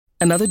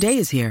Another day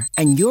is here,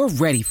 and you're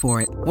ready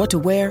for it. What to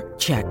wear?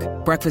 Check.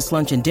 Breakfast,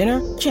 lunch, and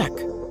dinner? Check.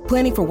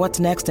 Planning for what's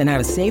next and how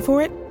to save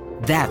for it?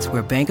 That's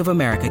where Bank of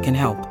America can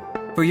help.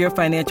 For your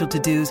financial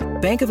to-dos,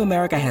 Bank of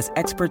America has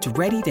experts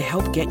ready to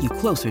help get you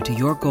closer to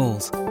your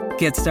goals.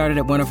 Get started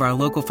at one of our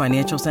local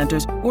financial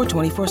centers or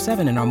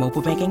 24/7 in our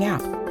mobile banking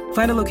app.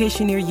 Find a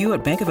location near you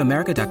at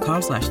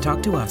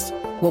bankofamerica.com/talktous.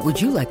 What would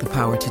you like the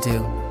power to do?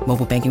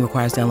 Mobile banking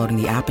requires downloading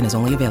the app and is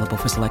only available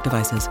for select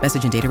devices.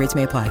 Message and data rates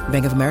may apply.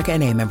 Bank of America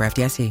N.A., member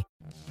FDIC.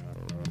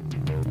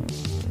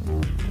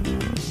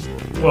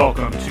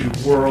 Welcome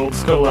to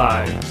Worlds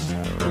Collide,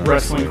 the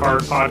wrestling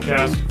card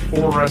podcast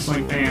for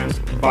wrestling fans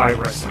by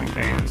wrestling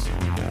fans,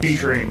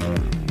 featuring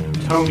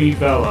Tony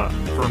Vella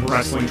from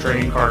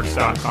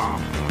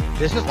WrestlingTradingCards.com.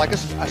 This is like a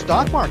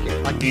stock market.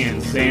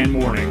 And Zan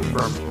Morning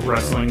from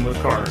Wrestling with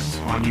Cards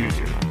on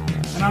YouTube.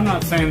 And I'm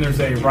not saying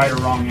there's a right or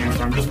wrong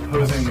answer, I'm just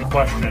posing the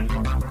question.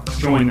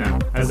 Join them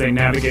as they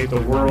navigate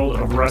the world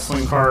of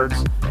wrestling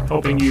cards,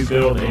 helping you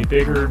build a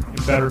bigger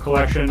and better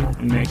collection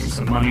and making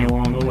some money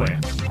along the way.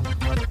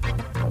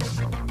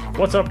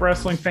 What's up,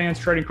 wrestling fans,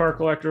 trading card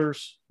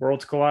collectors,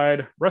 Worlds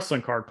Collide,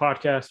 Wrestling Card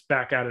Podcast,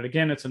 back at it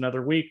again. It's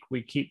another week.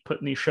 We keep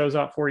putting these shows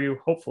out for you,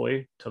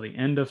 hopefully, till the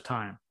end of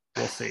time.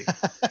 We'll see.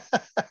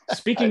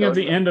 Speaking of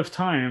the end of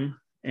time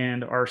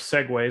and our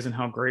segues and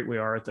how great we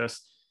are at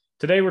this,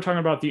 today we're talking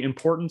about the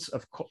importance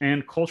of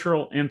and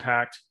cultural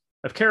impact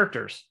of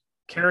characters.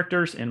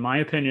 Characters, in my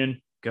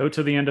opinion, go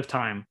to the end of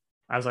time.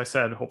 As I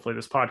said, hopefully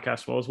this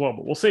podcast will as well,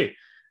 but we'll see.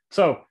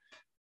 So,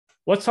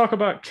 let's talk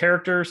about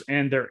characters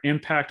and their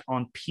impact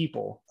on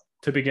people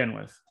to begin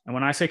with. And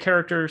when I say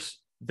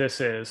characters,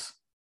 this is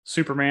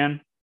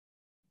Superman,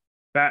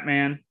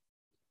 Batman,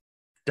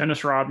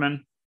 Dennis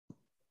Rodman,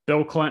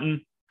 Bill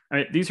Clinton. I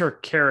mean, these are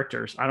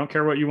characters. I don't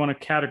care what you want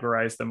to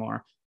categorize them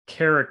are.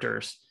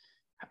 Characters.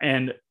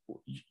 And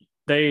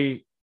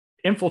they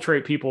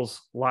infiltrate people's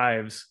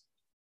lives,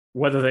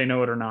 whether they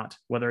know it or not,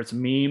 whether it's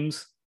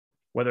memes,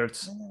 whether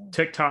it's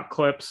TikTok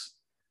clips.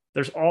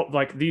 There's all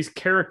like these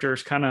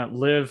characters kind of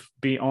live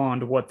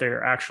beyond what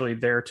they're actually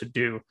there to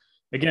do.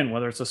 Again,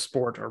 whether it's a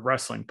sport or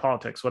wrestling,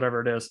 politics,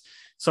 whatever it is.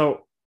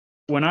 So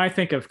when I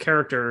think of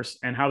characters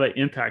and how they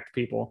impact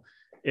people,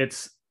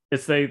 it's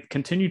they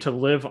continue to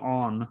live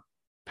on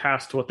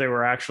past what they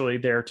were actually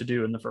there to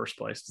do in the first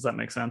place. Does that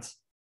make sense?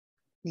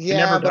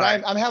 Yeah, but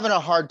I'm having a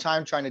hard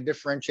time trying to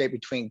differentiate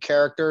between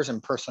characters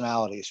and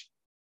personalities.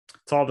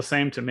 It's all the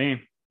same to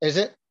me. Is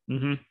it?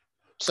 Mm-hmm.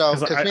 So,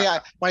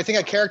 because when I think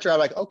of character, I'm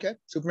like, okay,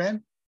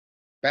 Superman,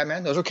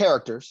 Batman, those are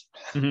characters.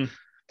 Mm-hmm.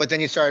 But then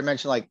you started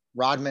mentioning like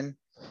Rodman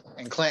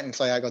and Clinton.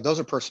 So I go, those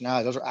are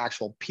personalities. Those are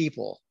actual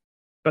people.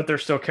 But they're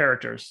still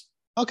characters.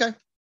 Okay.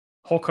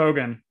 Hulk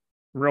Hogan,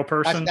 real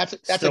person, that's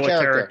still a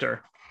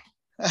character.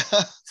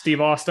 Steve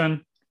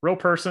Austin, real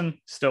person,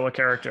 still a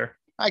character.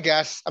 I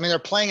guess. I mean, they're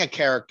playing a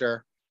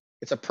character.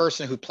 It's a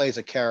person who plays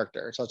a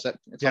character. So it's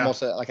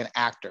almost like an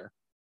actor.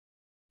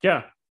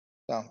 Yeah.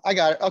 So I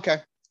got it.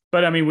 Okay.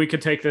 But I mean, we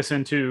could take this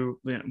into,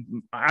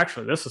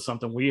 actually, this is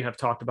something we have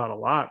talked about a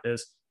lot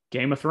is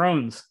Game of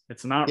Thrones.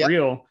 It's not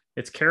real.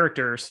 It's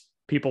characters.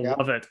 People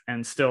love it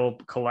and still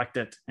collect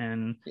it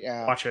and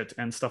watch it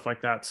and stuff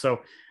like that.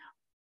 So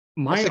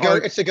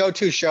it's the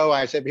go-to show.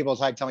 I said, people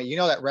tell me,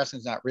 that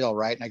wrestling's not real,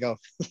 right? And I go,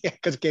 yeah,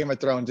 because Game of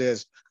Thrones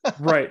is.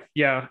 Right.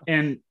 Yeah.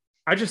 And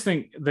I just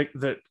think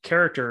that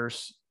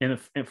characters in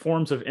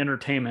forms of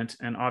entertainment,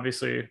 and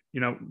obviously,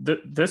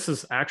 this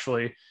is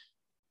actually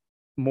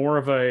more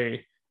of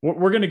a,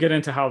 we're going to get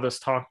into how this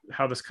kind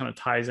of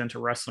ties into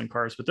wrestling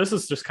cards, but this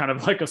is just kind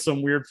of like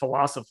some weird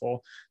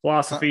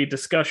philosophy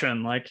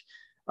discussion. Like,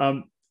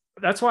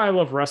 that's why I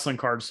love wrestling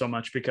cards so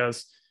much,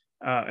 because,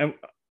 and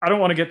I don't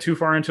want to get too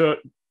far into it.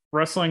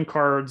 Wrestling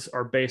cards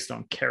are based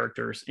on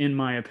characters, in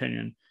my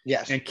opinion.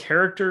 Yes. And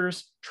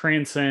characters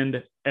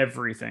transcend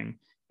everything,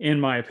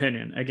 in my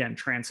opinion. Again,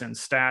 transcend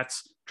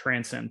stats,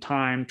 transcend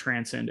time,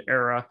 transcend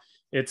era.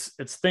 It's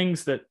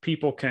things that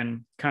people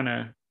can kind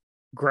of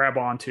grab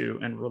onto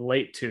and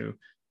relate to,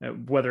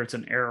 whether it's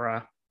an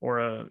era or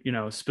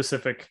a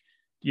specific.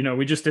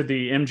 We just did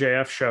the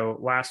MJF show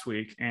last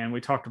week, and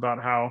we talked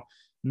about how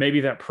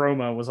maybe that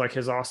promo was like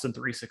his Austin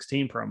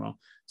 316 promo.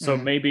 So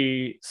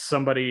maybe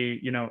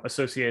somebody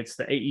associates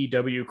the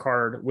AEW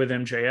card with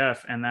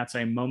MJF, and that's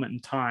a moment in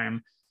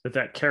time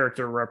that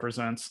character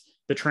represents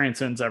that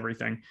transcends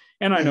everything.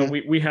 And I know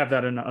we have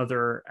that in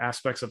other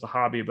aspects of the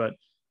hobby, but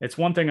it's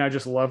one thing I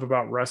just love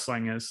about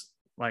wrestling is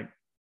like,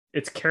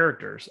 it's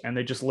characters and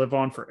they just live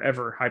on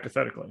forever,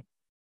 hypothetically.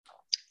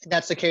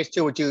 That's the case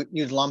too. Would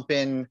you'd lump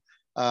in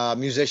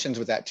musicians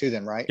with that too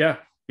then, right? Yeah,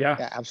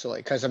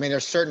 absolutely. Because I mean,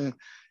 there's certain,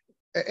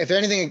 if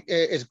anything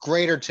is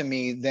greater to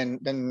me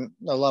than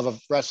the love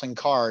of wrestling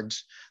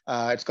cards,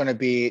 it's going to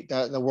be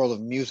the world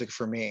of music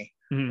for me.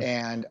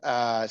 And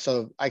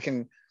so I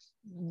can,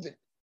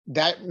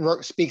 that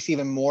speaks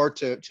even more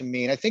to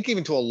me, and I think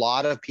even to a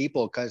lot of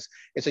people, because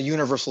it's a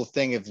universal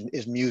thing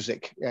is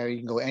music. You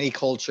can go any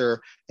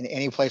culture in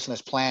any place on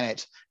this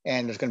planet,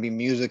 and there's going to be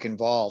music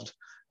involved.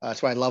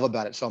 That's what I love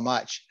about it so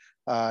much.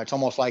 It's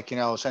almost like,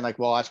 saying like,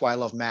 well, that's why I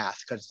love math,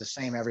 because it's the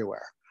same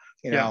everywhere.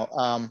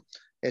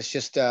 It's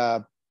just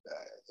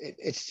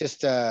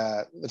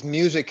with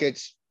music,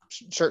 it's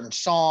certain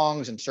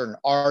songs and certain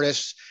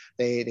artists,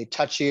 they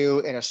touch you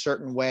in a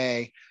certain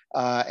way,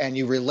 and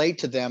you relate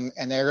to them,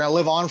 and they're going to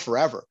live on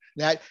forever.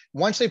 That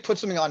once they put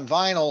something on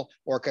vinyl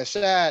or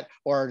cassette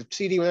or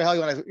CD, whatever the hell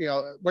you want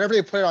to, whatever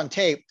they put it on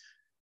tape,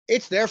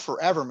 it's there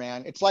forever,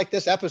 man. It's like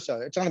this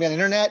episode. It's going to be on the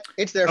internet.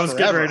 It's there forever. I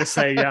was getting ready to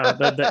say,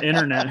 the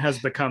internet has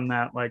become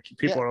that. Like,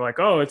 people are like,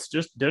 oh, it's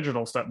just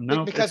digital stuff.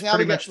 No, because it's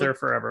pretty much there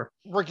forever.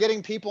 We're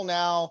getting people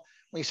now,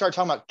 when you start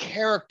talking about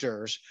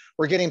characters,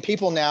 we're getting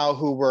people now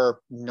who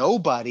were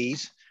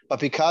nobodies,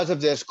 but because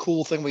of this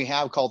cool thing we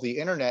have called the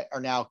internet,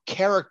 are now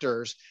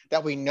characters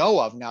that we know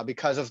of now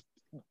because of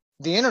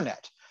the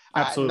internet.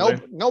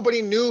 Absolutely.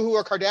 Nobody knew who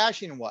a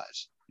Kardashian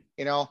was.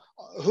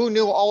 Who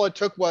knew all it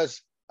took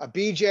was a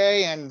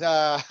BJ and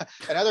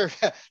other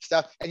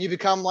stuff, and you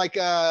become like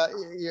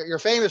you're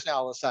famous now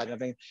all of a sudden. I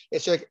mean,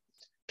 it's like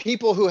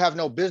people who have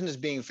no business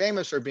being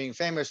famous are being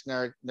famous,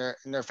 and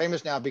they're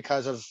famous now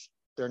because of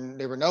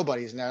they were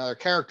nobodies, and now they're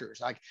characters.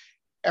 Like,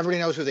 everybody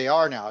knows who they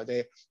are now.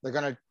 They're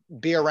going to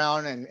be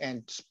around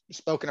and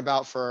spoken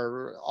about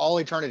for all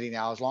eternity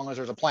now, as long as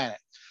there's a planet.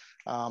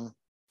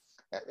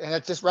 And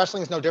it's just,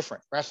 wrestling is no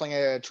different. Wrestling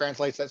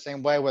translates that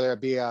same way, whether it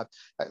be like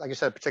I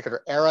said, a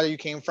particular era that you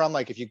came from.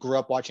 Like if you grew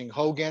up watching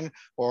Hogan,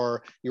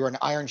 or you were an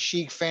Iron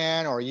Sheik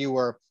fan, or you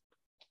were,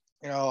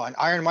 an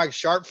Iron Mike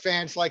Sharp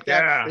fan, like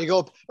that. Yeah.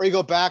 Or you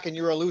go back and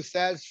you were a Lou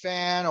Thesz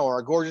fan, or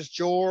a Gorgeous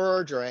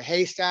George, or a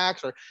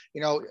Haystacks, or,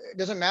 it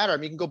doesn't matter. I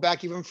mean, you can go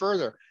back even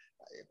further.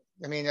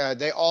 I mean,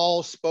 they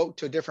all spoke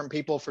to different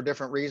people for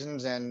different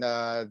reasons, and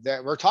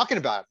that we're talking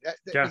about it.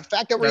 The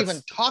fact that we're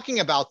even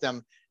talking about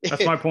them,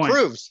 that's my point.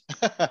 Proves.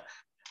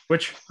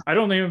 Which, I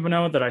don't even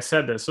know that I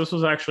said this. This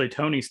was actually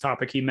Tony's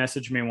topic. He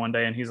messaged me one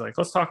day and he's like,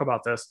 let's talk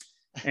about this.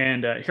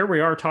 And here we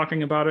are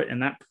talking about it,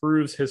 and that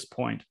proves his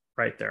point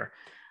right there.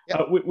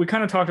 Yep. We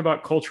kind of talked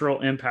about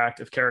cultural impact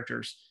of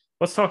characters.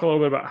 Let's talk a little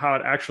bit about how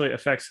it actually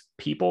affects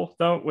people,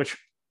 though, which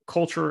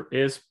culture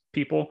is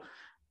people.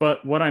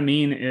 But what I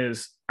mean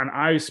is, and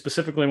I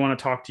specifically want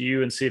to talk to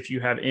you and see if you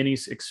have any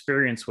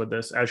experience with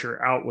this as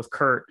you're out with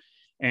Kurt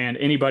and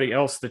anybody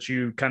else that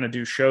you kind of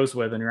do shows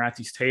with, and you're at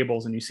these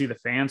tables and you see the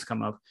fans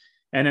come up,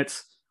 and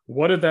it's,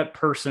 what did that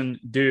person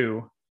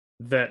do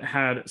that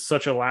had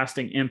such a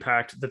lasting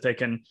impact that they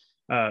can,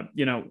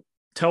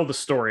 tell the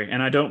story?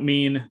 And I don't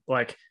mean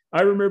like,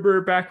 I remember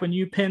back when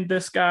you pinned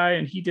this guy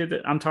and he did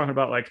it. I'm talking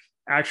about like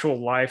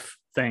actual life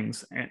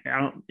things. And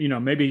I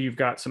don't, maybe you've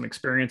got some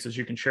experiences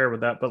you can share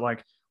with that. But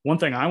like, one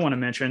thing I want to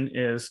mention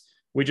is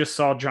we just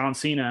saw John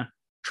Cena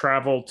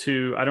travel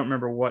to, I don't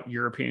remember what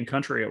European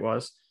country it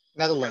was.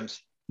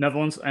 Netherlands.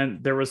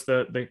 And there was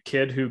the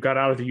kid who got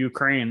out of the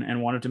Ukraine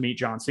and wanted to meet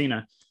John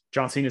Cena.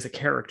 John Cena is a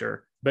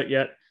character, but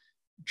yet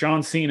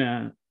John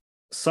Cena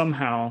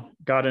somehow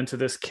got into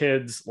this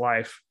kid's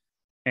life,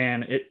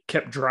 and it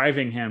kept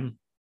driving him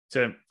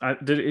to,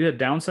 did he have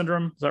Down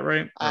syndrome? Is that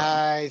right?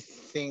 I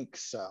think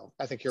so.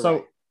 I think you're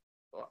right.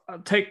 So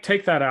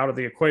take that out of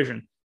the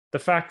equation. The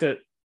fact that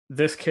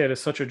this kid is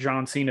such a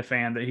John Cena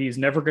fan that he's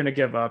never going to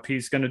give up.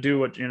 He's going to do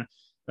what,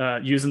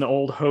 using the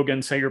old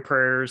Hogan, say your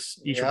prayers,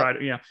 eat your bite,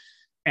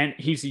 and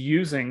he's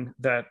using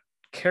that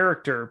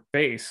character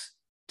base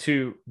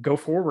to go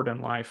forward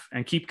in life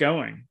and keep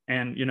going,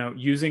 and,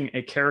 using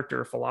a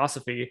character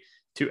philosophy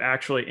to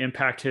actually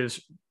impact his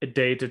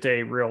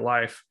day-to-day real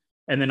life.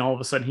 And then all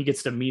of a sudden he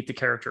gets to meet the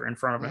character in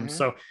front of him. Mm-hmm.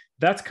 So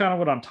that's kind of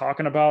what I'm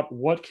talking about.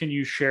 What can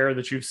you share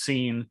that you've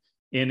seen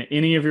in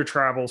any of your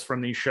travels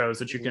from these shows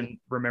that you can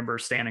remember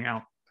standing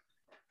out?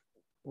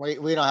 We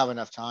don't have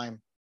enough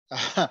time.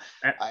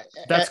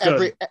 That's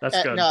good.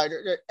 That's good. No,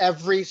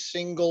 every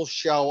single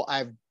show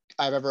I've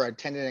ever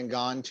attended and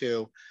gone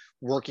to,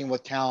 working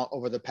with talent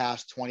over the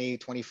past 20,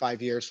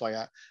 25 years.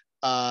 So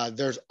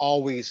there's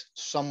always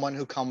someone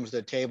who comes to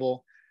the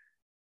table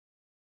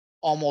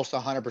almost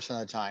 100% of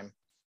the time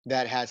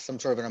that has some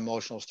sort of an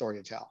emotional story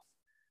to tell.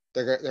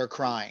 They're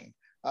crying.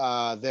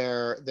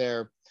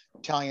 They're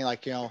telling you,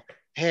 like,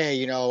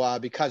 hey,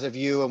 because of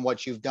you and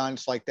what you've done,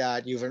 it's like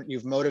that,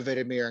 you've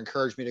motivated me or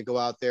encouraged me to go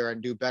out there and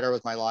do better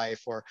with my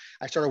life. Or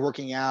I started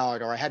working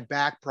out, or I had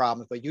back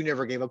problems, but you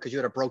never gave up because you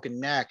had a broken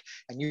neck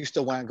and you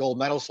still won gold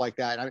medals, like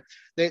that.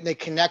 And they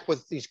connect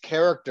with these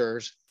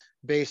characters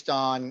based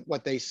on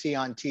what they see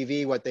on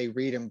TV, what they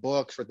read in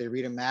books, what they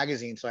read in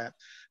magazines. So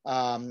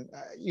I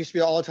used to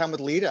be all the time with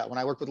Lita. When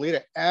I worked with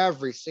Lita,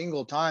 every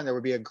single time there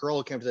would be a girl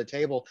who came to the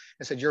table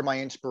and said, "You're my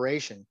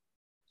inspiration.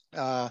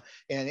 And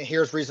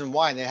here's reason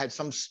why." And they had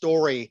some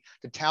story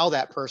to tell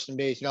that person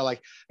based,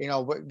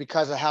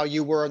 because of how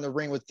you were in the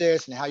ring with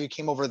this and how you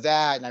came over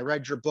that. And I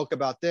read your book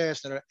about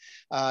this, and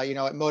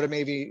it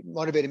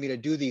motivated me to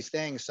do these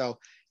things. So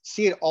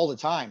see it all the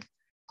time.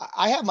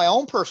 I have my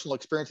own personal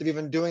experience of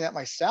even doing that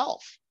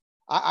myself.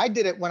 I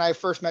did it when I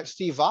first met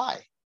Steve Vai,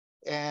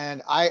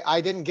 and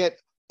I didn't get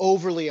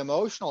overly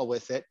emotional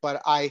with it,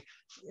 but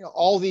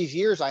all these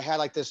years I had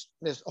like this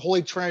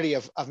holy trinity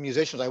of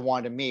musicians I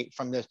wanted to meet,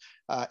 from this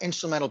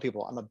instrumental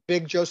people. I'm a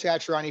big Joe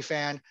Satriani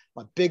fan.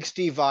 I'm a big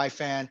Steve Vai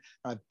fan.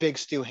 I'm a big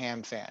Stu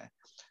Hamm fan.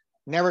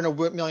 Never in a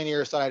million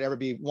years thought I'd ever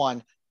meet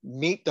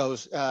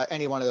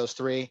any one of those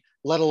three,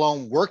 let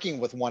alone working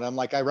with one of them.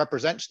 Like, I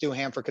represent Stu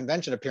Hamm for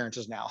convention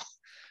appearances now.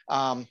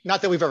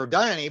 Not that we've ever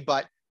done any,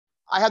 but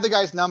I have the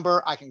guy's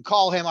number. I can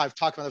call him. I've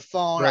talked on the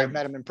phone. Right. I've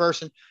met him in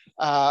person.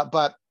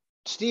 But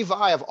Steve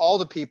Vai, of all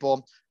the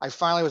people, I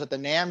finally was at the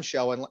NAMM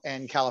show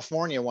in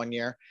California one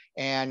year,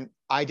 and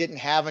I didn't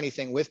have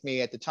anything with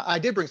me at the time. I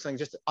did bring something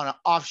just on an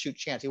offshoot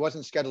chance. He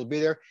wasn't scheduled to be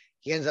there.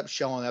 He ends up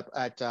showing up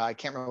at, I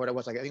can't remember what it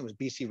was. Like, I think it was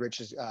BC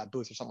Rich's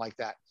booth or something like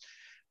that,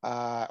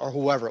 or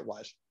whoever it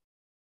was.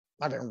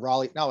 Might have been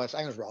Raleigh. No, I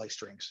think it was Raleigh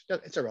Strings.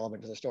 It's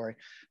irrelevant to the story.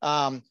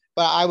 But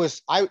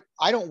I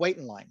don't wait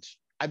in lines.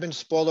 I've been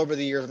spoiled over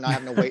the years of not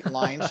having to wait in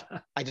lines.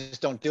 I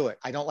just don't do it.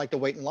 I don't like to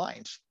wait in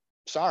lines.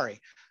 Sorry.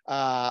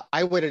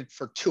 I waited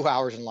for 2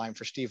 hours in line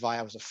for Steve Vai.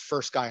 I was the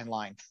first guy in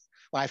line.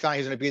 When I found he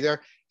was going to be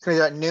there,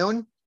 at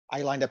noon,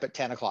 I lined up at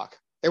 10 o'clock.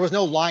 There was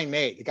no line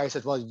made. The guy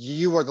said, well,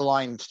 you were the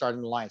line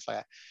starting the line.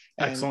 So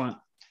Excellent.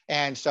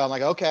 And so I'm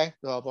like, okay,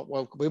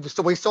 well,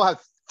 we still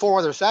have 4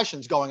 other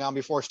sessions going on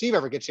before Steve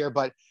ever gets here,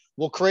 but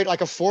we'll create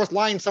like a 4th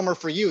line somewhere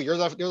for you. You're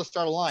the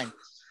start of line.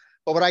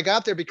 But when I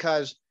got there,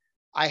 because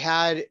I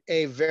had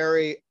a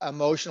very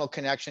emotional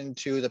connection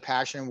to the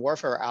Passion and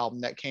Warfare album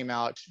that came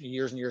out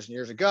years and years and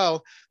years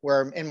ago,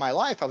 where in my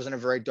life I was in a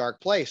very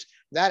dark place.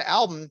 That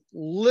album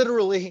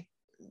literally,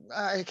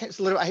 I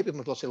hate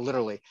people say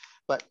literally,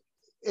 but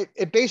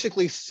it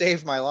basically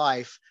saved my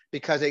life,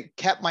 because it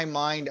kept my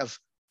mind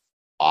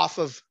off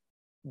of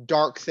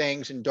dark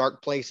things and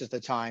dark places at the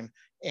time.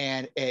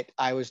 And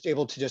I was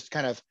able to just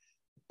kind of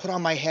put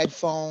on my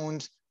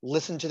headphones,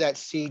 listen to that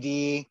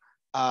CD,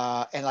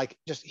 and like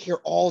just hear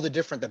all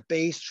the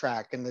bass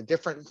track and the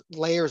different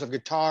layers of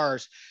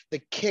guitars, the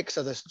kicks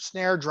of the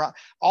snare drum,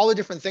 all the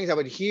different things I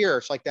would hear.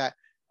 It's like that.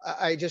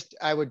 It just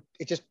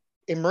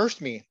immersed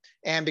me.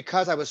 And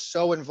because I was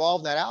so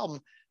involved in that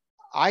album,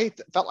 I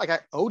felt like I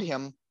owed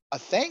him a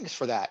thanks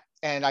for that.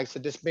 And I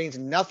said, this means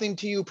nothing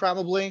to you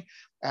probably.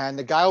 And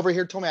the guy over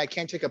here told me I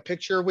can't take a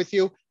picture with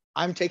you.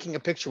 I'm taking a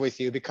picture with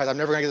you because I'm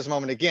never gonna get this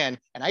moment again.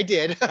 And I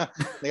did. The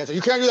guy said,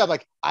 you can't do that. I'm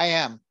like, I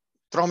am.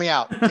 Throw me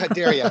out. I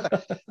dare you.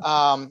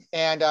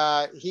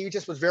 He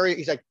just was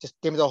he's like, just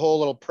gave me the whole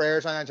little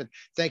prayers on it. I said,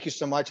 thank you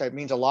so much. It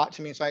means a lot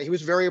to me. So he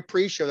was very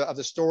appreciative of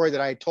the story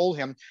that I told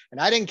him.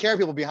 And I didn't care if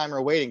people behind me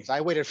were waiting, because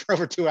I waited for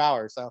over 2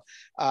 hours. So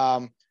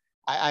I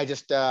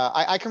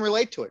can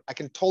relate to it. I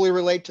can totally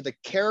relate to the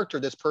character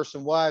this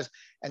person was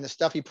and the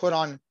stuff he put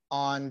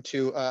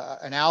onto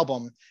an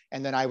album.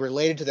 And then I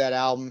related to that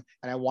album,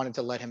 and I wanted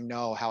to let him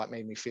know how it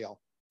made me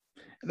feel.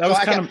 That was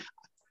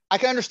I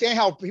can understand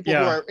how people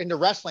who are into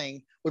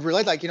wrestling would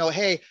relate. Like,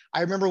 hey,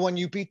 I remember when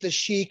you beat the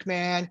Sheik,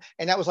 man.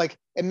 And that was like,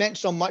 it meant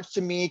so much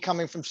to me,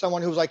 coming from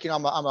someone who was like,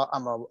 I'm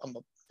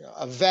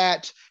a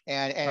vet,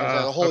 and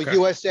the whole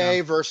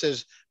USA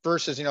versus,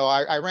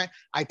 Iran.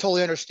 I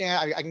totally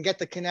understand. I can get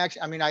the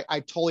connection. I mean,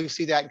 I totally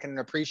see that and can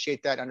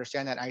appreciate that,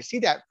 understand that. And I see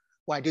that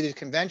when I do these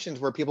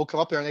conventions where people come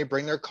up there and they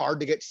bring their card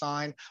to get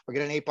signed or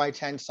get an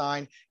 8x10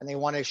 sign, and they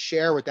want to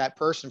share with that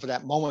person for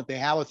that moment they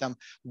have with them,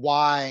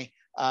 why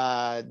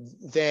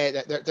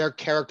their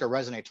character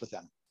resonates with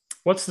them.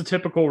 What's the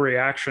typical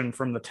reaction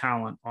from the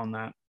talent on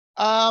that?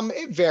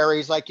 It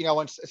varies. Like,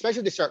 especially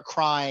if they start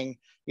crying,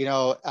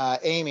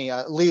 Amy,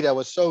 Lita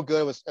was so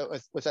good with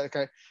that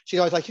kind of, she's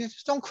always like,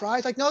 just don't cry.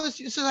 It's like, no, this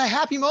is a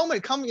happy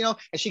moment. Come, and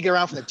she'd get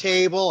around from the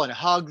table and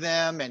hug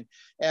them.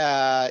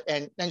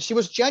 And she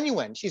was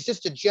genuine. She's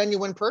just a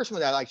genuine person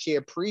with that. Like, she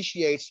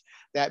appreciates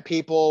that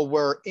people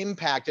were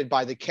impacted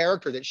by the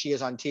character that she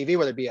is on TV,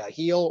 whether it be a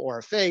heel or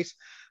a face,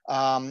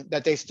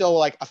 that they still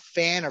like a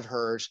fan of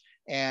hers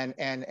and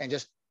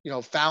just,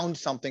 found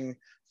something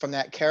from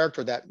that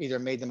character that either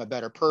made them a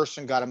better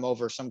person, got them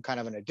over some kind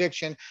of an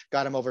addiction,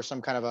 got them over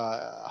some kind of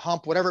a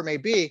hump, whatever it may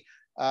be.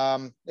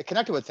 It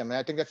connected with them. And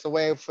I think that's the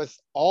way with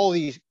all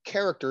these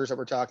characters that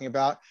we're talking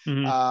about.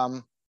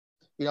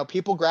 Mm-hmm.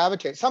 People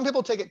gravitate. Some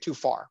people take it too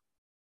far.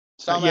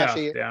 Some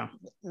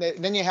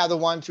then you have the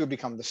ones who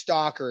become the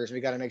stalkers.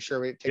 We got to make sure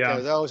we take care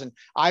of those. And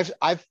I've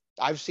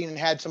seen and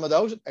had some of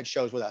those at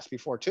shows with us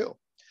before too.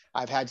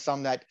 I've had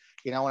some that,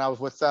 when I was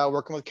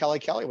working with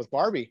Kelly with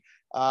Barbie,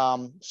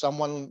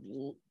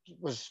 someone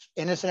was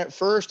innocent at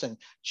first and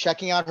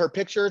checking out her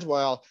pictures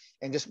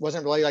and just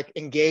wasn't really like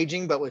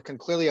engaging, but was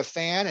clearly a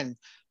fan, and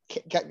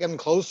kept getting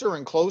closer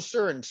and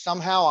closer. And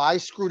somehow I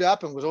screwed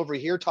up and was over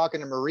here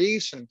talking to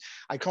Maurice, and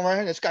I come around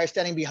and this guy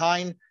standing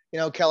behind,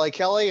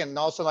 Kelly, and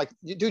also like,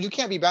 dude, you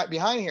can't be back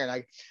behind here.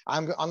 And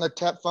I'm on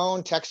the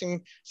phone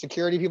texting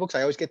security people, because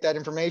I always get that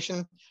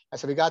information. I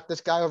said, we got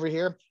this guy over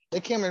here.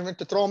 They came in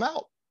to throw him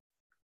out.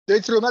 They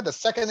threw him out. The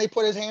second they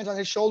put his hands on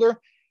his shoulder,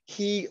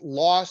 he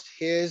lost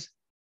his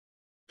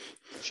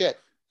shit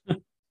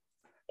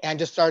and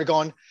just started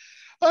going,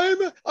 I love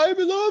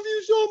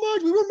you so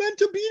much. We were meant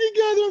to be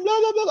together. Blah,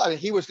 blah, blah. I mean,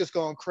 he was just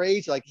going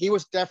crazy. Like, he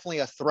was definitely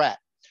a threat.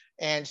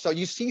 And so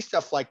you see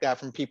stuff like that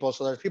from people.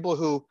 So there's people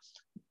who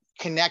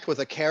connect with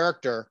a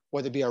character,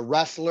 whether it be a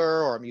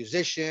wrestler or a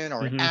musician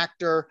or an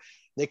actor.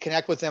 They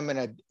connect with them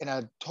in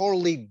a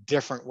totally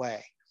different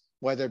way,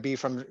 whether it be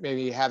from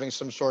maybe having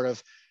some sort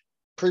of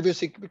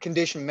previously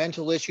conditioned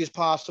mental issues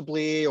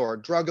possibly, or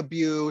drug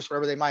abuse,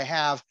 whatever they might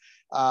have.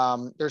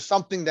 There's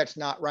something that's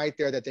not right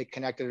there that they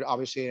connected,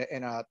 obviously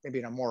maybe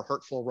in a more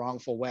hurtful,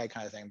 wrongful way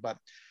kind of thing. But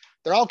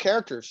they're all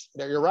characters.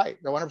 You're right.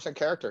 They're 100%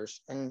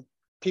 characters. And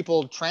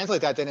people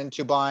translate that then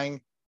into buying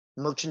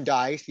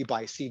merchandise. You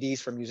buy CDs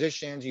from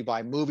musicians, you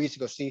buy movies to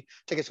go see,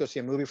 tickets to go see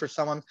a movie for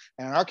someone.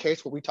 And in our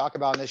case, what we talk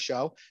about in this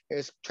show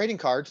is trading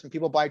cards, and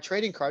people buy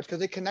trading cards because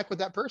they connect with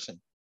that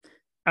person.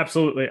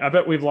 Absolutely. I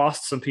bet we've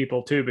lost some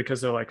people too,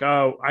 because they're like,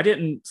 oh, I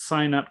didn't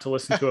sign up to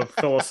listen to a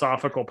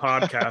philosophical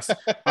podcast.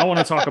 I want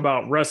to talk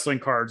about wrestling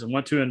cards and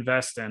what to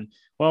invest in.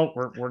 Well,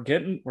 we're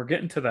getting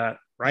to that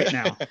right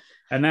now.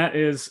 And that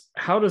is,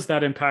 how does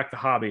that impact the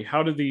hobby?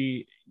 How do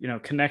the,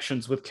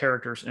 connections with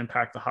characters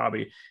impact the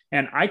hobby?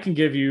 And I can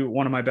give you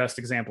one of my best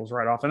examples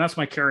right off, and that's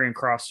my Karrion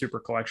Kross Super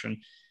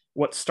Collection.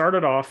 What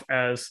started off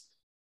as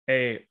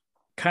a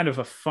kind of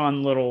a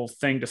fun little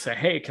thing to say,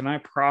 hey, can I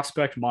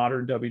prospect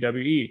modern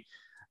WWE?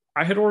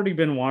 I had already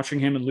been watching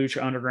him in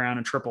Lucha Underground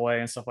and AAA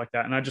and stuff like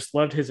that, and I just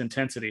loved his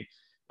intensity.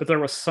 But there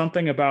was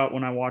something about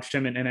when I watched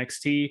him in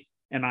NXT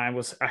and I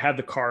had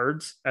the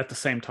cards at the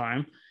same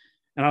time,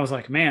 and I was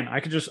like, man,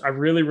 I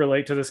really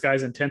relate to this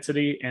guy's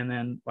intensity. And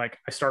then like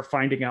I start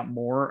finding out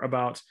more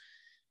about,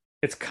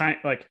 it's kind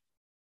of like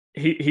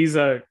he's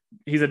a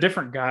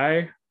different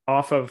guy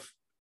out of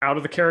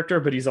the character,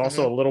 but he's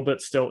also a little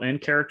bit still in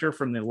character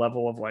from the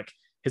level of like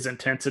his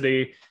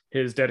intensity,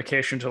 his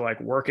dedication to like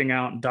working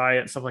out and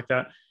diet and stuff like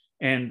that.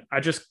 And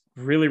I just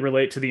really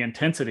relate to the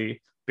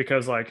intensity,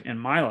 because like in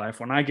my life,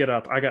 when I get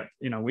up,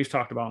 we've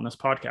talked about on this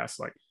podcast,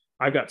 like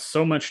I've got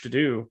so much to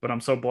do, but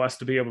I'm so blessed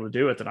to be able to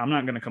do it that I'm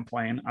not going to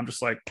complain. I'm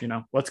just like,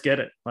 let's get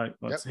it. Like,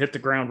 let's hit the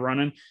ground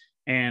running.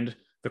 And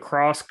the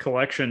Kross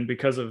collection,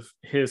 because of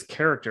his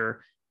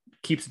character,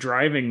 keeps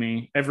driving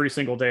me every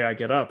single day I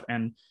get up.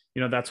 And,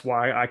 that's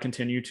why I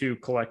continue to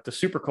collect the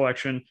Super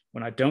Collection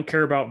when I don't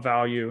care about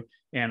value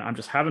and I'm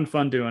just having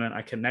fun doing it.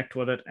 I connect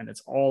with it, and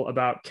it's all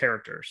about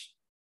characters.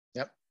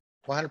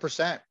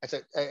 100%.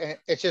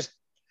 It's just,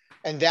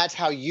 and that's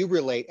how you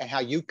relate and how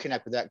you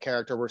connect with that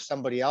character, where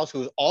somebody else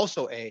who's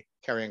also a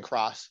Karrion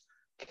Kross.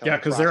 Yeah,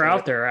 because they're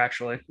out there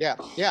actually. Yeah.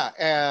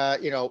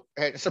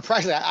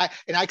 Surprisingly,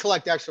 I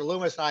collect Dexter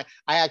Lumis, and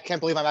I can't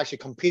believe I'm actually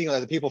competing with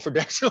other people for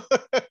Dexter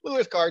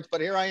Lumis cards,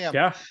 but here I am.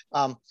 Yeah.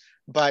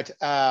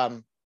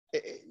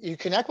 You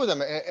connect with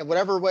them in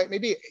whatever way.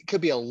 Maybe it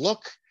could be a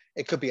look.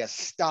 It could be a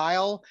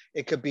style.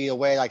 It could be a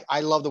way, like,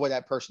 I love the way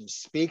that person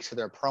speaks, so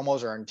their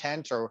promos are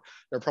intense or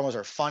their promos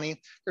are funny.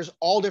 There's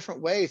all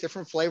different ways,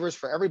 different flavors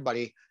for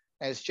everybody.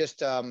 And it's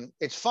just,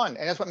 it's fun.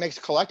 And that's what makes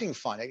collecting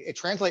fun. It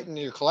translates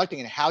into your collecting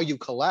and how you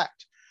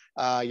collect.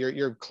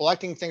 You're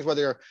collecting things,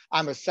 whether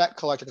I'm a set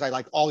collector because I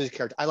like all these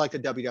characters. I like the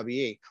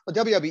WWE.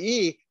 Well,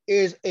 WWE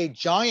is a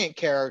giant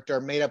character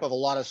made up of a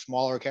lot of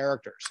smaller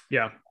characters.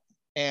 Yeah.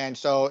 And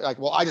so like,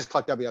 well, I just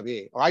collect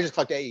WWE or I just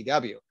collect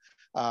AEW.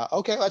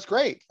 Okay, that's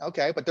great.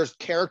 Okay, but there's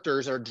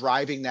characters that are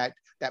driving that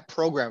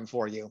program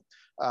for you.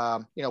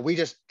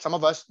 Some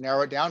of us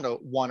narrow it down to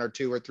 1 or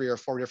 2 or 3 or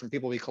 4 different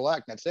people we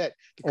collect. That's it.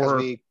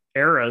 Because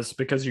eras,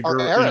 because you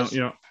grew up,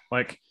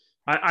 like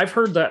I've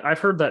heard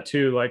that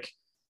too. Like,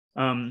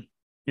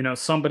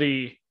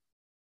 somebody,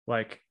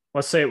 like,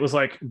 let's say it was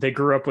like they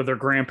grew up with their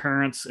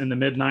grandparents in the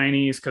mid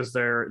 90s because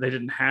they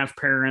didn't have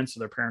parents, or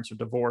their parents are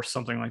divorced,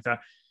 something like that.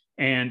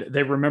 And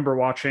they remember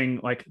watching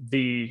like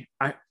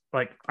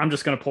I'm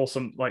just going to pull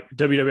some like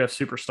WWF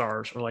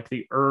Superstars, or like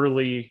the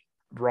early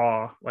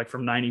Raw, like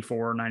from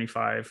 94,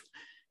 95.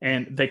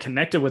 And they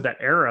connected with that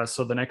era.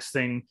 So the next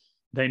thing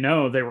they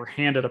know, they were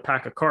handed a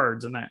pack of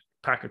cards, and that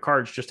pack of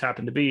cards just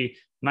happened to be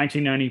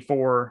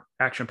 1994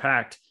 Action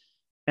Packed.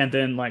 And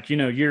then like,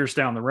 years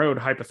down the road,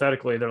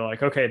 hypothetically, they're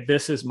like, okay,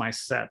 this is my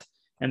set.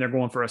 And they're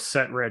going for a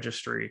set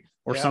registry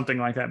or something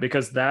like that,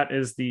 because that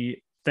is the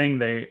thing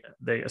they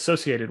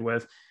associated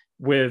with,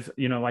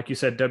 like you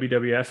said,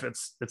 WWF,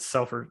 it's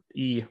Self or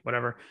E,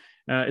 whatever.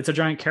 It's a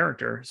giant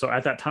character. So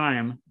at that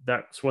time,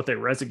 that's what they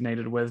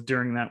resonated with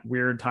during that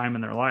weird time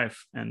in their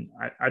life. And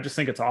I just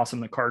think it's awesome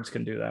that cards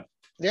can do that.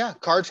 Yeah,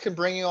 cards can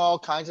bring you all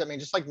kinds of,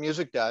 just like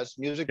music does.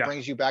 Music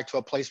brings you back to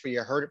a place where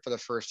you heard it for the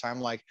first time.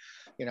 Like,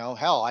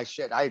 hell,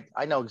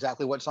 I know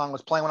exactly what song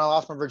was playing when I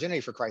lost my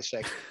virginity, for Christ's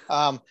sake.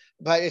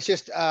 But it's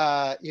just,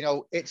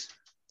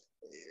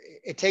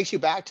 it takes you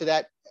back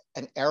to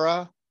an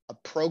era, a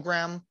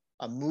program,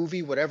 a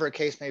movie, whatever the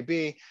case may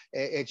be.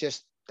 It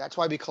just, that's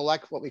why we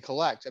collect what we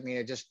collect.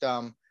 It just,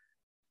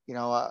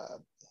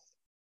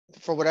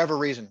 for whatever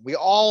reason, we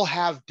all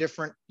have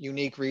different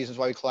unique reasons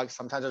why we collect.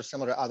 Sometimes they're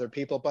similar to other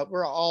people, but we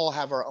all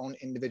have our own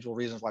individual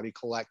reasons why we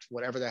collect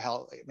whatever the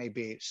hell it may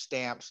be: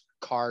 stamps,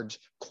 cards,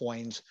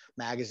 coins,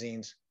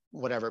 magazines,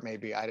 whatever it may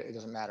be. It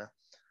doesn't matter.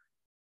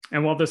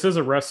 And while this is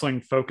a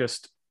wrestling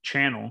focused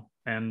channel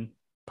and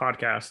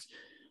podcast,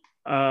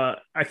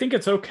 I think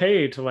it's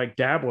okay to like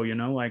dabble,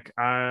 like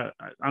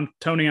I'm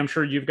Tony, I'm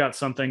sure you've got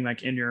something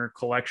like in your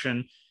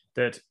collection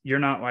that you're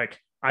not like,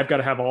 I've got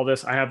to have all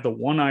this. I have the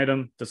one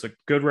item that's a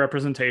good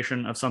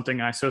representation of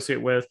something I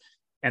associate with,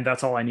 and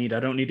that's all I need. I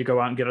don't need to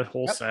go out and get a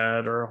whole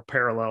set or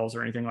parallels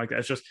or anything like that.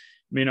 It's just,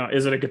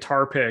 is it a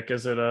guitar pick?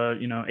 Is it a,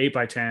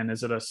 8x10?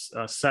 Is it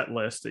a set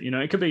list?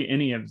 It could be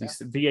any of these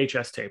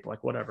VHS tape,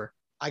 like whatever.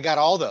 I got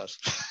all those.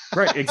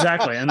 Right.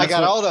 Exactly. And I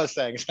got all those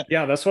things.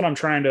 Yeah. That's what I'm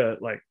trying to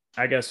like,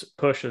 I guess,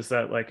 push, is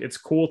that like, it's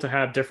cool to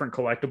have different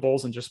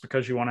collectibles. And just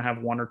because you want to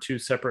have one or two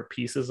separate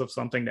pieces of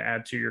something to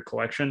add to your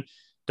collection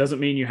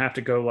doesn't mean you have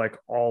to go like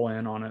all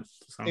in on it.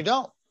 So.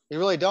 You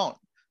really don't.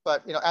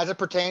 But, as it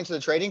pertains to the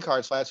trading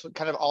cards, so that's what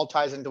kind of all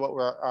ties into what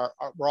we're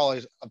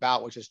always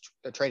about, which is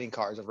the trading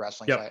cards of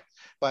wrestling. Yep.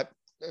 But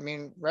I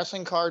mean,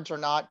 wrestling cards are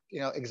not,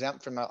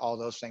 exempt from all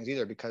those things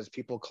either, because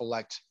people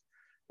collect.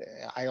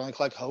 I only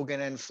collect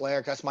Hogan and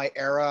Flair. That's my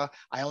era.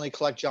 I only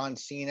collect John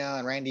Cena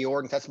and Randy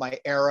Orton. That's my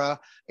era.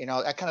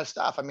 That kind of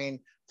stuff. I mean,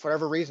 for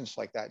whatever reasons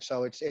like that.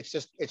 So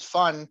it's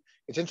fun.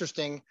 It's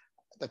interesting.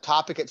 The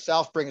topic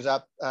itself brings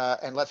up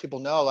and lets people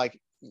know, like,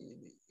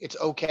 it's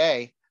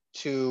okay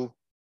to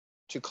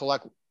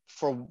collect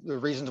for the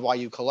reasons why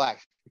you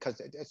collect,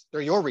 because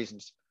they're your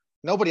reasons.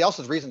 Nobody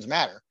else's reasons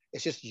matter.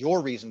 It's just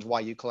your reasons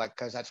why you collect,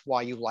 because that's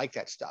why you like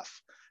that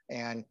stuff.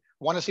 And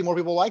want to see more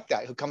people like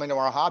that who come into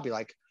our hobby.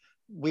 Like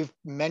we've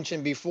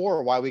mentioned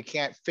before, why we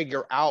can't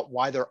figure out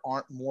why there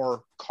aren't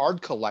more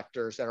card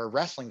collectors that are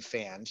wrestling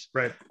fans.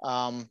 Right.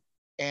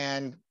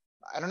 And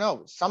I don't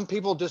know, some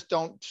people just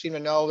don't seem to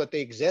know that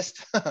they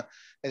exist.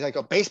 It's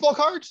like, baseball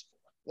cards?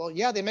 Well,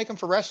 yeah, they make them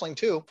for wrestling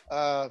too.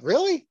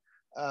 Really?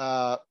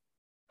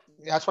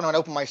 That's when I'm gonna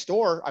open my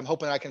store. I'm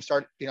hoping I can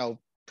start,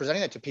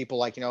 presenting it to people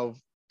like,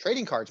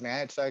 trading cards,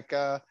 man. It's like,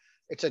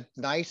 it's a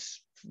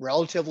nice,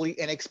 relatively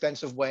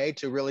inexpensive way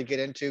to really get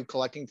into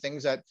collecting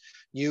things that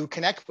you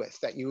connect with,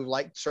 that you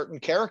like certain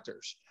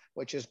characters,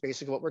 which is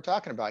basically what we're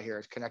talking about here,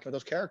 is connecting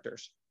with those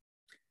characters.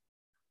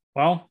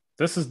 Well,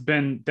 this has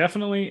been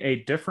definitely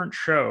a different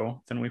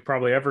show than we've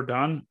probably ever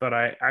done, but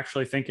I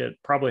actually think it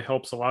probably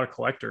helps a lot of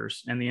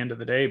collectors in the end of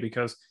the day,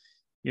 because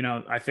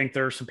I think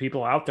there are some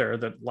people out there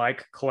that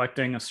like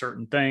collecting a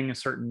certain thing, a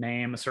certain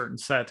name, a certain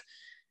set.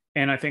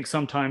 And I think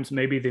sometimes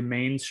maybe the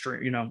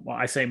mainstream,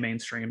 I say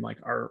mainstream, like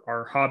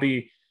our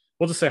hobby,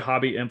 we'll just say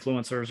hobby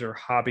influencers or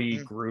hobby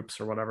groups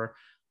or whatever.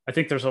 I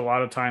think there's a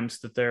lot of times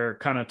that they're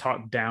kind of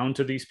talked down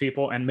to these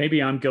people. And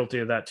maybe I'm guilty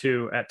of that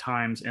too at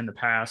times in the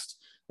past,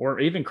 or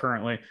even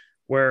currently,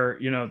 where,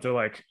 they're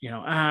like,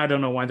 I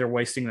don't know why they're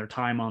wasting their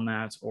time on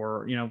that.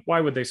 Or,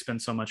 why would they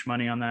spend so much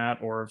money on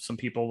that? Or some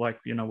people like,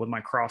 with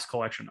my cross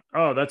collection,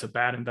 oh, that's a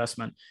bad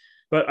investment.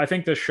 But I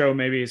think this show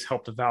maybe has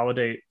helped to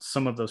validate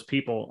some of those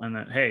people, and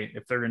that, hey,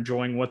 if they're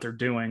enjoying what they're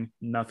doing,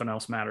 nothing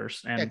else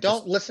matters. And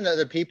don't listen to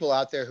the people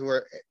out there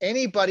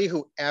anybody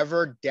who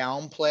ever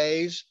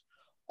downplays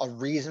a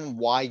reason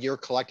why you're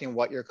collecting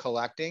what you're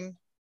collecting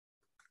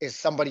is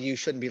somebody you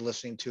shouldn't be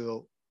listening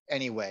to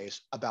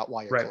anyways about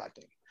why you're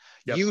collecting.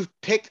 Yep. You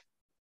picked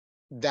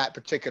that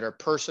particular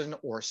person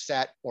or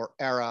set or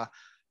era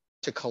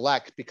to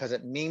collect because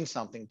it means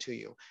something to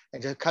you.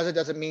 And because it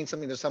doesn't mean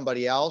something to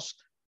somebody else,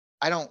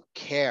 I don't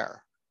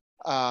care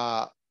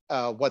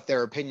what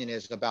their opinion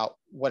is about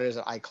what it is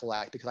that I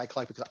collect, because I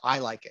collect because I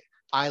like it.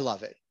 I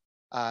love it.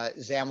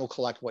 Zam will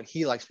collect what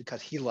he likes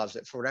because he loves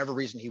it for whatever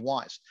reason he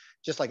wants,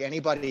 just like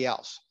anybody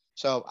else.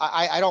 So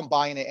I don't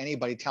buy into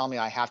anybody telling me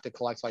I have to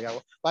collect. Like,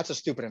 well, that's a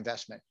stupid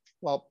investment.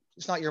 Well,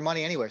 it's not your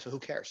money anyway, so who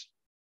cares?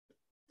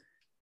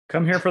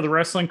 Come here for the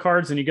wrestling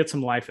cards and you get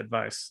some life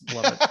advice.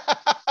 Love it.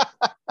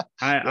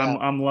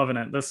 I'm loving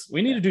it.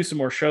 We need to do some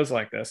more shows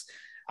like this.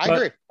 I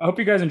agree. I hope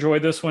you guys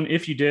enjoyed this one.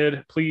 If you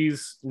did,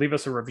 please leave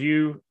us a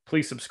review.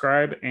 Please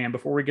subscribe. And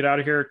before we get out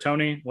of here,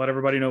 Tony, let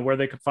everybody know where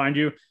they can find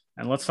you.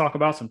 And let's talk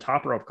about some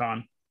Top Rope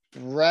Con.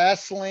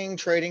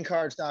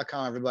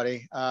 WrestlingTradingCards.com,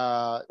 everybody.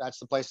 That's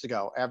the place to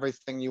go.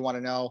 Everything you want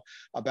to know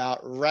about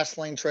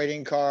wrestling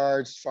trading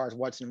cards, as far as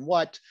what's in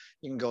what,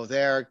 you can go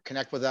there,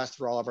 connect with us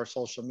through all of our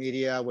social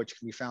media, which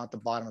can be found at the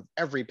bottom of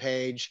every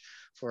page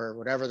for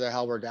whatever the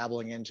hell we're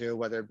dabbling into,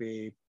 whether it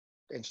be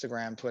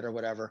Instagram, Twitter,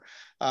 whatever.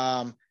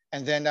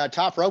 And then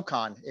Top Rope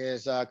Con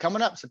is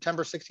coming up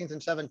September 16th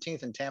and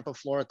 17th in Tampa,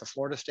 Florida at the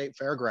Florida State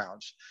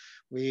Fairgrounds.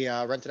 We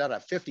rented out a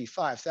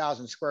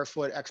 55,000 square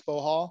foot expo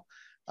hall.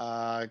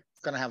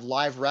 Going to have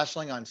live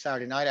wrestling on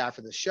Saturday night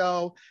after the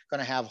show. Going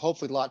to have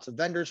hopefully lots of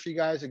vendors for you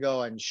guys to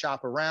go and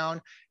shop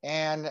around.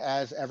 And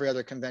as every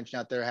other convention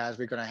out there has,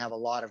 we're going to have a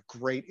lot of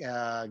great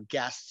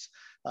guests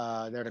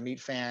there to meet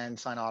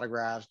fans, sign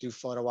autographs, do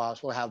photo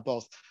ops. We'll have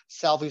both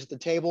selfies at the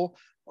table,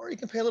 or you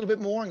can pay a little bit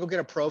more and go get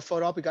a pro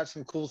photo op. We got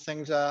some cool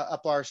things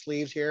up our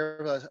sleeves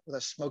here with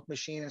a smoke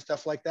machine and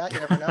stuff like that. You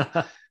never know.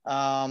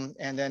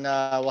 And then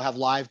we'll have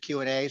live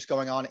Q&As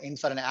going on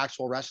inside an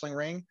actual wrestling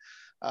ring.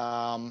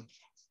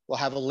 We'll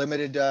have a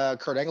limited,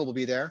 Kurt Angle will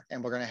be there,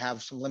 and we're going to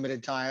have some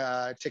limited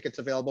time tickets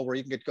available where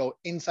you can go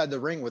inside the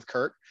ring with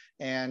Kurt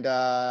and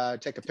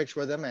take a picture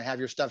with him and have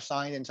your stuff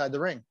signed inside the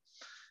ring.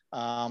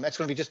 That's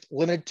going to be just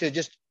limited to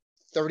just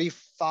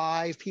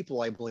 35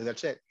 people, I believe.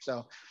 That's it.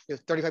 So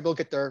 35 people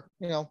get their,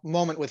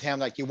 moment with him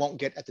like you won't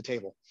get at the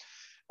table.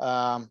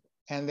 And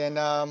then,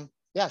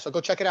 so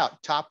go check it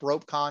out.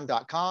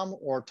 TopRopeCon.com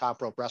or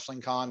Top Rope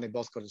Wrestling Con. They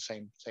both go to the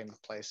same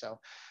place. So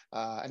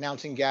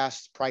announcing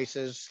guests,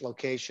 prices,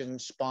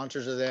 locations,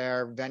 sponsors are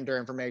there, vendor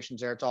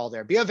information's there. It's all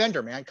there. Be a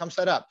vendor, man. Come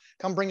set up.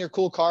 Come bring your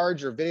cool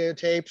cards, your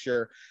videotapes,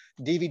 your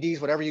DVDs,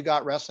 whatever you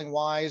got wrestling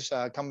wise.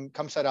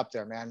 Come set up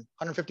there, man.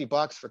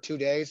 $150 for 2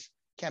 days.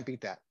 Can't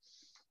beat that.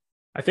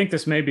 I think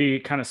this may be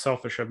kind of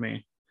selfish of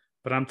me,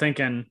 but I'm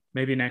thinking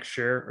maybe next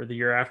year or the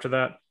year after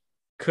that,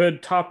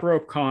 could Top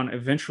Rope Con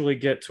eventually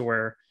get to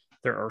where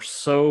there are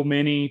so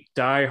many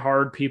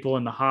die-hard people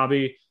in the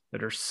hobby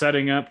that are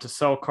setting up to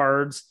sell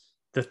cards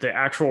that the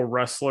actual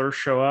wrestlers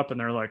show up and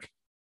they're like,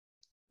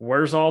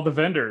 where's all the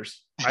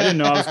vendors? I didn't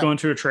know I was going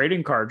to a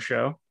trading card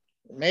show.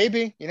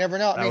 Maybe. You never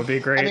know. That would be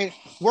great. I mean,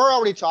 we're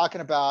already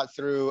talking about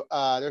through,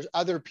 there's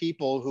other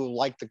people who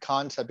like the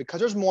concept because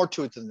there's more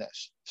to it than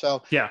this.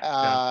 So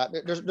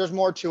there's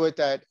more to it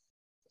that,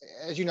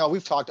 as you know,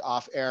 we've talked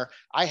off air.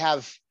 I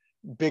have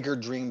bigger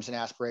dreams and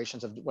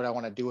aspirations of what I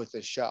want to do with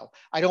this show.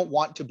 I don't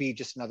want to be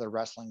just another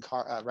wrestling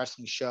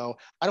show.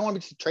 I don't want to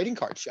be just a trading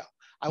card show.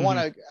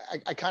 I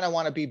kind of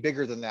want to be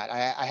bigger than that.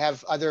 I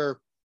have other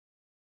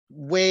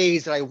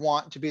ways that I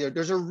want to be there.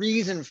 There's a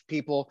reason for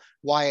people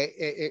why,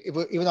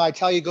 even though I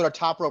tell you go to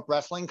Top Rope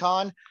Wrestling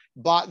Con,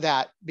 bought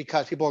that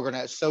because people are going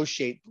to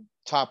associate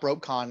Top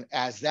Rope Con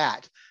as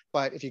that.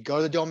 But if you go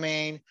to the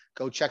domain,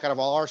 go check out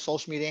all our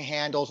social media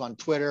handles on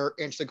Twitter,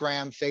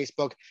 Instagram,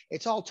 Facebook,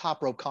 it's all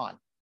Top Rope Con.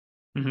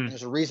 Mm-hmm.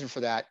 There's a reason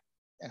for that.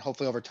 And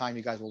hopefully over time,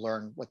 you guys will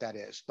learn what that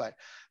is. But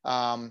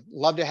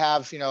love to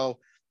have,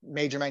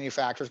 major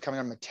manufacturers coming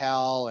on,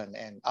 Mattel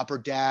and Upper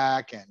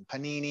Deck and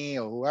Panini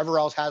or whoever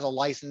else has a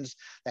license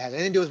that has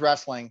anything to do with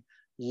wrestling.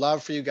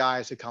 Love for you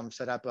guys to come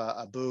set up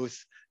a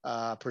booth,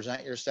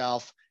 present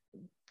yourself,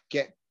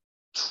 get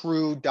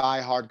true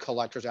diehard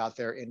collectors out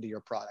there into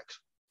your products.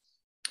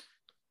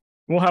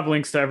 We'll have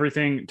links to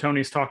everything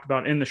Tony's talked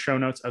about in the show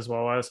notes, as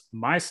well as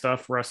my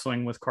stuff,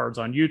 Wrestling with Cards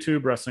on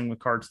YouTube, Wrestling with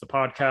Cards, the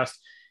podcast.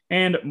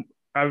 And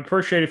I would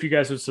appreciate if you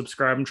guys would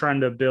subscribe. I'm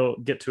trying to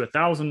get to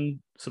 1,000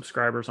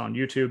 subscribers on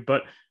YouTube.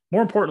 But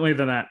more importantly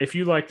than that, if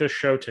you like this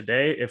show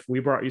today, if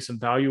we brought you some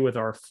value with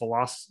our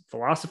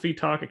philosophy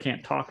talk, I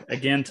can't talk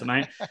again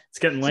tonight. It's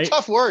getting late. It's a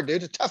tough word,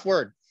 dude. It's a tough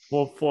word.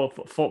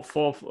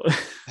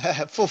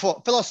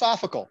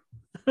 Philosophical.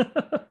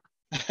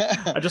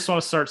 I just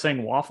want to start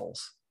saying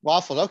waffles.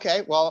 Waffles.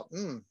 Okay. Well,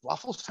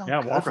 waffles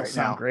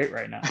sound great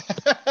right now.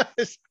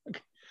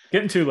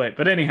 Getting too late.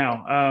 But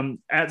anyhow,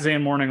 at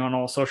Zan Morning on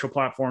all social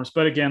platforms.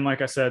 But again,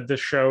 like I said, this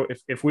show,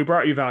 if we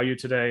brought you value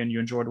today and you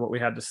enjoyed what we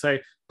had to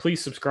say,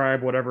 please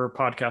subscribe, whatever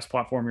podcast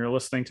platform you're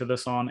listening to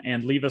this on,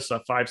 and leave us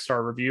a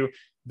 5-star review.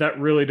 That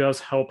really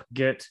does help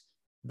get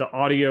the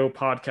audio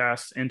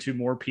podcast into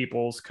more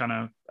people's kind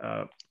of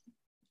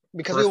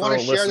because we want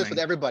to share this with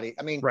everybody.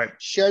 I mean,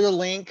 share the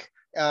link,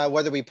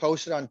 whether we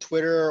post it on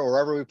Twitter or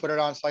wherever we put it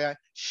on,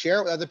 share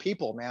it with other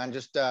people, man.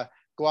 Just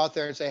go out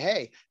there and say,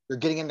 hey, you're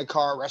getting into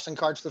wrestling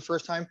cards for the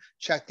first time.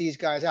 Check these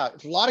guys out.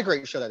 It's a lot of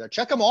great shows out there.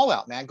 Check them all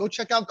out, man. Go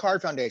check out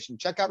Card Foundation.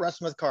 Check out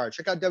Wrestling with Cards.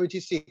 Check out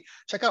WTC.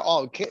 Check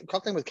out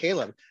Talking with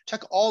Caleb.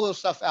 Check all those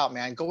stuff out,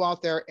 man. Go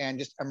out there and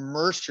just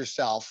immerse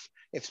yourself,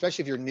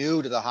 especially if you're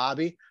new to the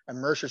hobby.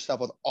 Immerse yourself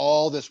with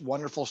all this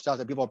wonderful stuff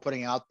that people are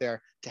putting out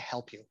there to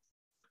help you.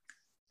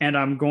 And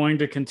I'm going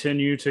to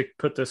continue to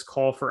put this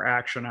call for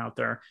action out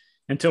there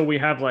until we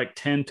have like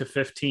 10 to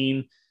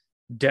 15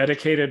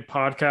 dedicated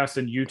podcasts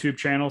and YouTube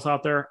channels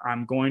out there.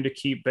 I'm going to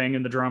keep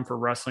banging the drum for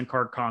wrestling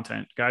card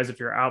content. Guys,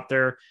 if you're out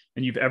there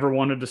and you've ever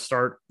wanted to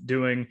start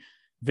doing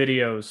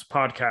videos,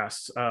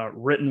 podcasts,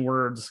 written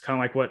words, kind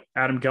of like what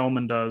Adam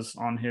Gelman does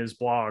on his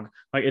blog,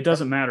 like it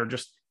doesn't matter.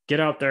 Just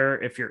get out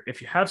there. If you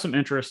have some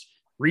interest,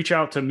 reach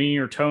out to me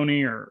or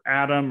Tony or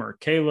Adam or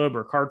Caleb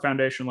or Card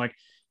Foundation. Like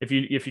if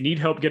you need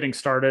help getting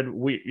started,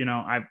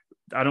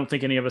 I don't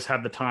think any of us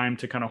have the time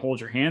to kind of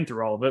hold your hand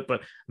through all of it, but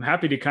I'm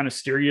happy to kind of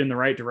steer you in the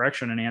right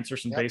direction and answer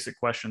some basic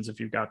questions if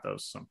you've got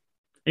those. So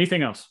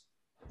anything else?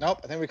 Nope.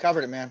 I think we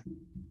covered it, man.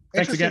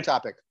 Thanks again.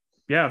 Topic.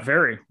 Yeah,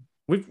 very.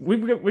 We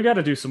got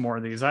to do some more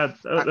of these. That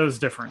was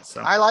different.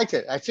 So I liked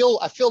it. I feel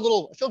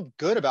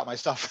good about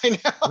myself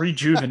right now.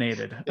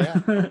 Rejuvenated.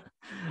 Yeah.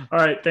 All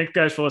right. Thank you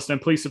guys for listening.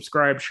 Please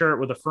subscribe, share it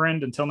with a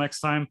friend. Until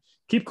next time,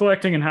 keep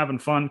collecting and having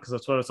fun because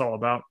that's what it's all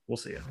about. We'll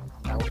see you.